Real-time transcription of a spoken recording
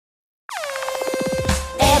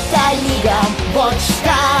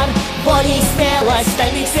Воля и смелость в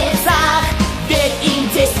стальных сердцах. Верь и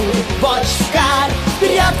действуй, WatchCar.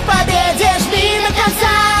 Вперед к победе, жми до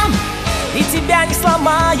конца. И тебя не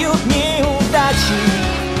сломают неудачи.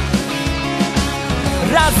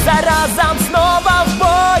 Раз за разом снова в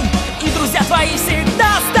бой. И друзья твои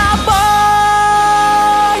всегда с тобой.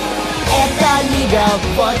 Это Лига,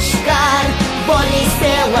 WatchCar. Воля и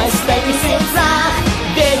смелость в стальных сердцах.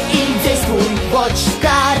 Верь и действуй,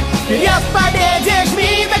 WatchCar. Вперед к победе,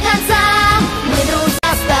 жми до конца. Мы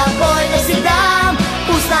друзья с тобой навсегда.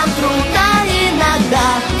 Пусть нам трудно иногда.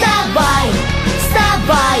 Давай,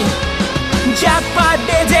 вставай, мчат к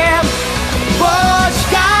победе,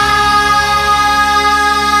 WatchCar.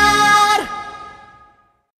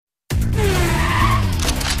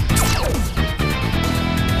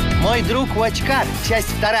 Мой друг WatchCar,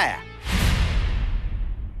 часть 2.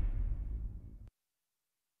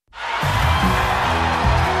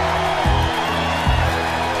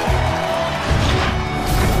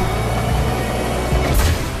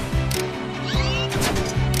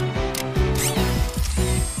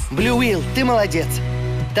 Blue Wheel, ты молодец.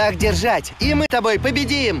 Так держать, и мы с тобой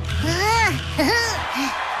победим.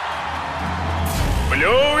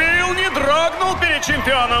 Blue Wheel не дрогнул перед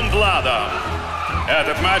чемпионом Владом.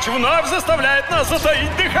 Этот матч вновь заставляет нас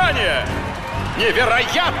затаить дыхание.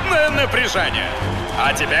 Невероятное напряжение.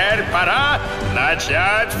 А теперь пора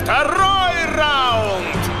начать второй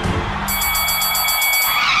раунд.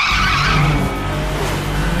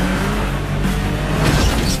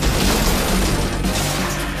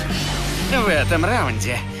 В этом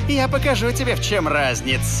раунде я покажу тебе, в чем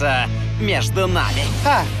разница между нами.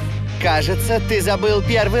 Кажется, ты забыл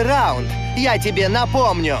первый раунд. Я тебе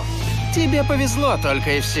напомню. Тебе повезло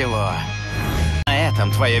только и всего. На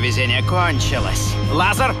этом твое везение кончилось.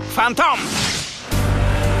 Лазер, фантом!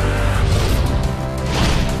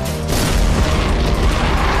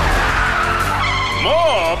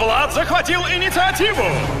 Влад захватил инициативу.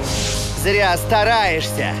 Зря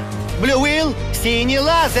стараешься. Blue Wheel, синий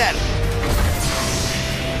лазер.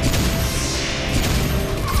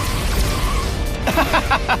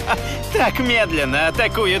 Так медленно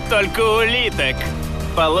атакуют только улиток.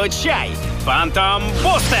 Получай, фантом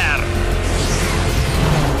бустер!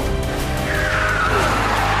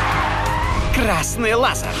 Красный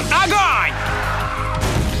лазер, огонь!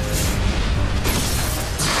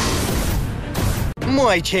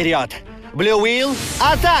 Мой черед. Blue Wheel,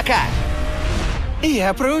 атака!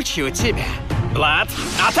 Я проучу тебя. Влад,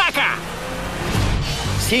 атака!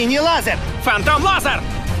 Синий лазер! Фантом лазер!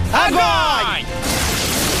 Огонь!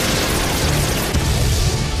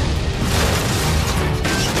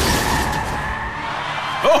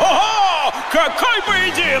 Ого! Какой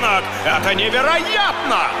поединок! Это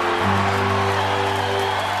невероятно!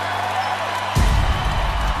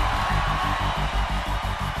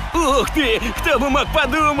 Ух ты! Кто бы мог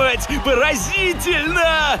подумать!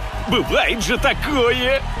 Поразительно! Бывает же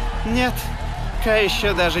такое! Нет, Кай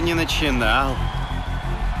еще даже не начинал.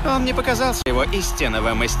 Он не показал своего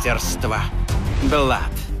истинного мастерства.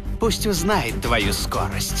 Блад, пусть узнает твою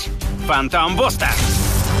скорость. Фантом бустер!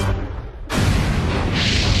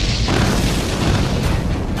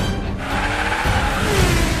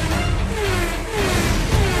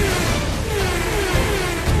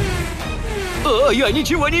 О, я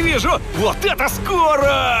ничего не вижу! Вот это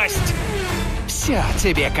скорость! Все,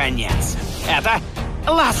 тебе конец. Это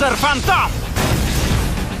лазер-фантом!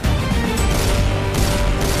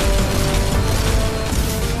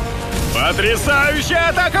 Потрясающая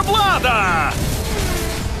атака Влада!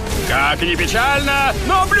 Как ни печально,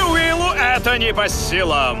 но Blue Wheel'у это не по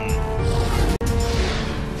силам.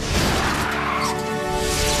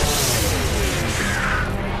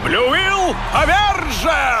 Blue Wheel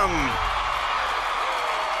повержен!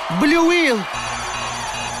 Blue Wheel!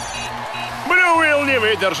 Blue Wheel не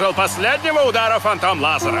выдержал последнего удара фантом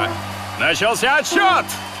лазера. Начался отсчет!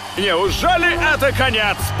 Неужели это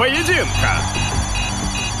конец поединка?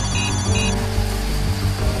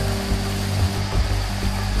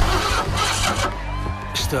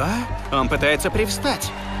 Что? Он пытается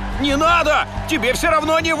привстать. Не надо! Тебе все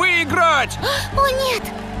равно не выиграть! О нет!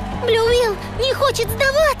 Blue Wheel не хочет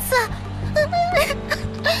сдаваться!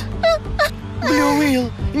 Blue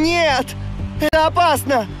Wheel, нет! Это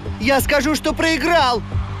опасно! Я скажу, что проиграл!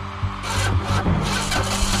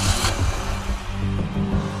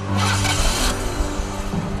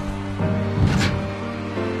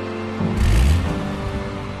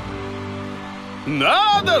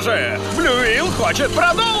 Надо же! Blue Wheel хочет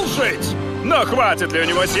продолжить! Но хватит ли у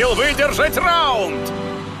него сил выдержать раунд?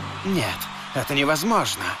 Нет, это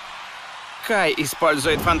невозможно. Кай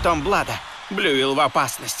использует фантом Блада. Blue Wheel в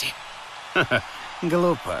опасности. Ха-ха,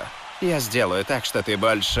 глупо. Я сделаю так, что ты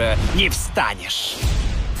больше не встанешь.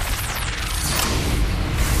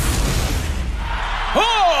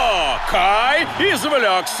 О, Кай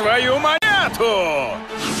извлек свою монету!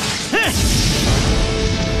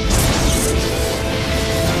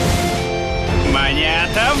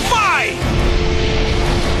 Монета в бой!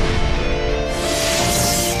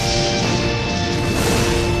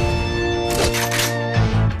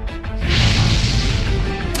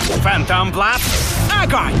 Фантом Блад,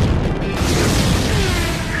 огонь!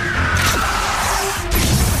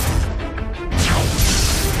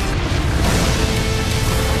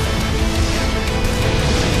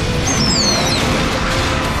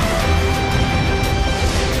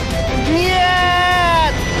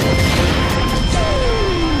 Нет!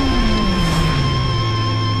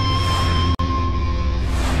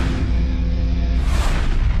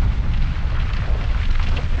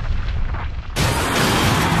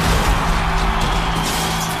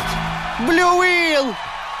 Блю Уилл!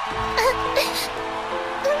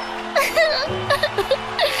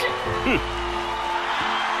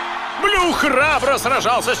 Блю храбро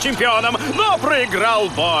сражался с чемпионом, но проиграл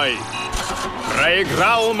бой.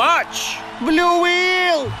 Проиграл матч. Блю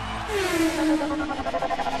Уилл!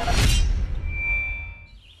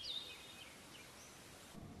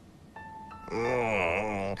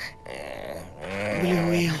 Блю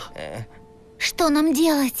Уилл. Что нам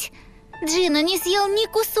делать? Джино не съел ни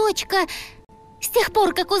кусочка. С тех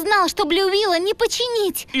пор, как узнал, что Блю Уилла не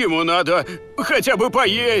починить. Ему надо хотя бы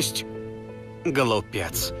поесть.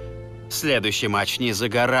 Глупец. Следующий матч не за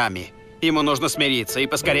горами. Ему нужно смириться и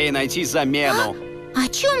поскорее найти замену. О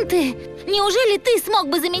чем ты? Неужели ты смог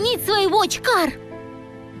бы заменить свой WatchCar?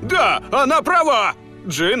 Да, она права.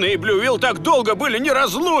 Джин и Блю Уилл так долго были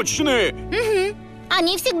неразлучны. Угу.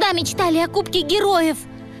 Они всегда мечтали о Кубке Героев.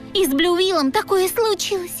 И с Блю Уиллом такое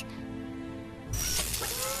случилось.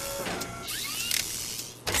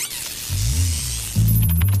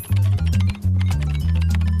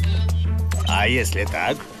 А если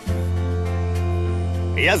так?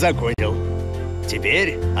 Я закончил.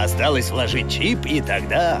 Теперь осталось вложить чип, и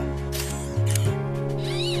тогда...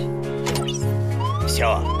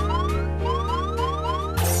 Все.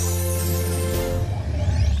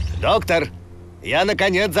 Доктор, я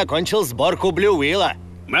наконец закончил сборку Блю Уилла.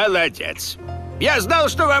 Молодец. Я знал,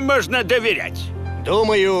 что вам можно доверять.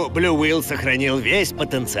 Думаю, Блю Уилл сохранил весь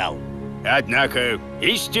потенциал. Однако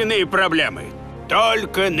истинные проблемы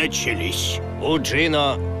только начались. У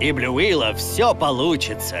Джино и Блю Уилла все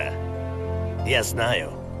получится. Я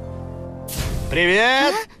знаю.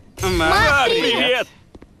 Привет! Мак, Привет!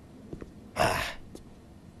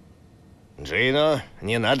 Джино,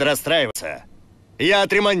 не надо расстраиваться. Я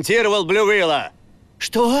отремонтировал Блю Уилла.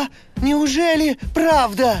 Что? Неужели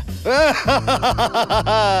правда?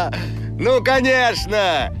 Ну,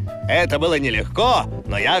 конечно! Это было нелегко,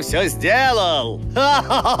 но я все сделал.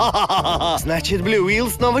 Значит, Блю Уилл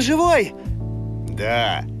снова живой?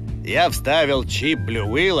 Да, я вставил чип Блю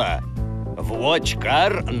Уилла в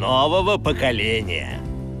WatchCar нового поколения.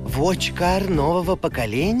 WatchCar нового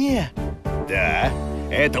поколения? Да,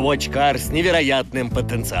 это WatchCar с невероятным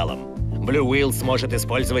потенциалом. Блю Уилл сможет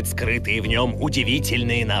использовать скрытые в нем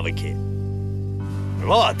удивительные навыки.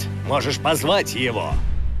 Вот, можешь позвать его.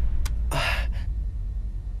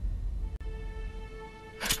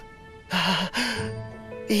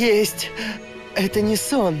 Есть. Это не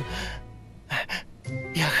сон.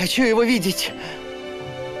 Я хочу его видеть.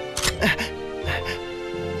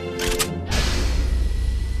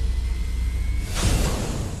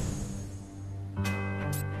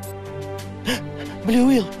 Блю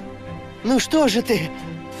Уилл, ну что же ты?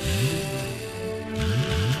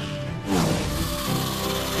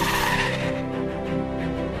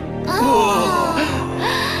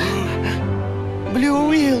 Блю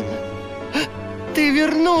Уилл, ты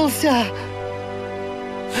вернулся!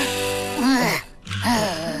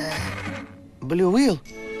 Блю Уилл,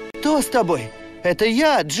 что с тобой? Это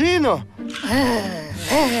я, Джино.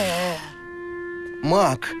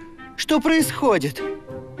 Мак, что происходит?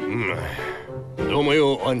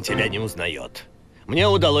 Думаю, он тебя не узнает. Мне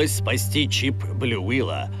удалось спасти чип Блю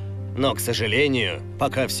Уилла, но, к сожалению,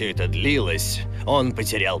 пока все это длилось, он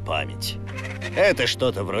потерял память. Это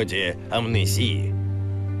что-то вроде амнезии.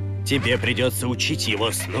 Тебе придется учить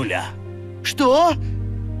его с нуля. Что?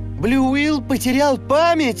 Блю Уилл потерял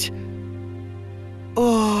память?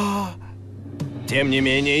 О! Тем не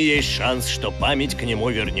менее, есть шанс, что память к нему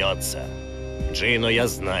вернется. Джино, я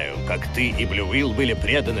знаю, как ты и Блю Уилл были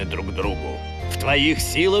преданы друг другу. В твоих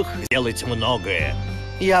силах сделать многое.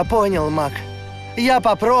 Я понял, Мак. Я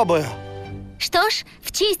попробую. Что ж,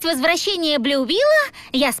 в честь возвращения Блю Уилла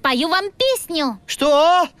я спою вам песню.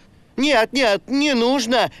 Что? Нет, нет, не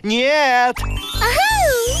нужно! Нет!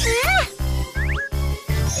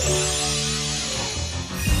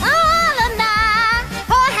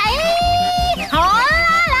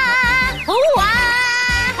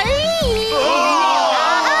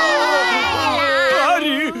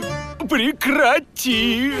 Ари,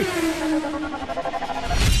 прекрати!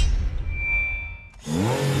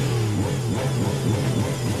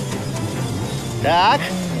 Так,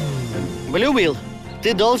 Блювилл,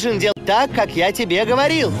 ты должен делать так, как я тебе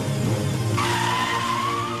говорил.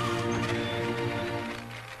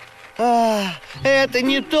 Это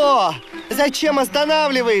не то! Зачем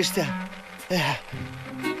останавливаешься?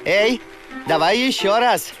 Эй, давай еще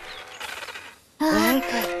раз.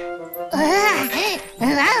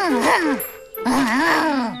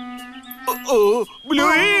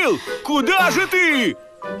 Блювилл, куда же ты?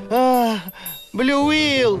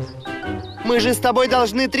 Блювилл, мы же с тобой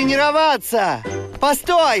должны тренироваться.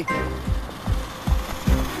 Постой!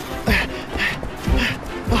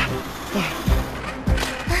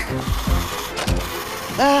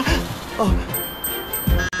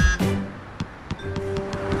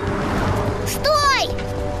 Стой!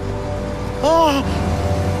 О!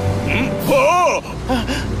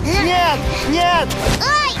 Нет! Нет!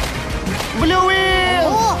 Ай!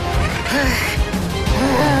 Блювилл!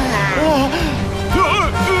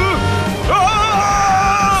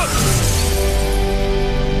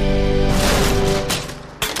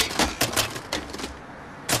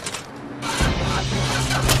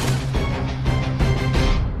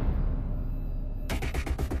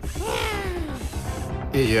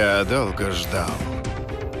 Я долго ждал.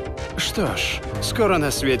 Что ж, скоро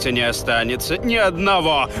на свете не останется ни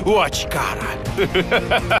одного WatchCar.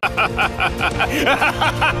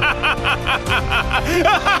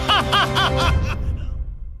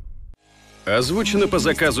 Озвучено по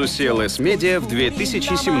заказу CLS Media в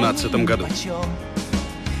 2017 году.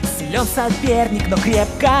 Силен соперник, но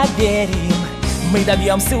крепко верим, мы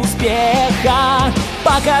добьемся успеха.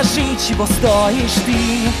 Покажи, чего стоишь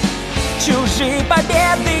ты. Чужие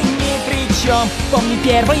победы ни при чем. Помни,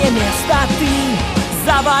 первое место ты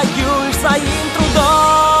завоюешь своим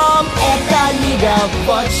трудом. Это Лига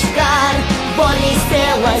WatchCar, боль не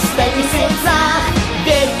стелась в таких сердцах.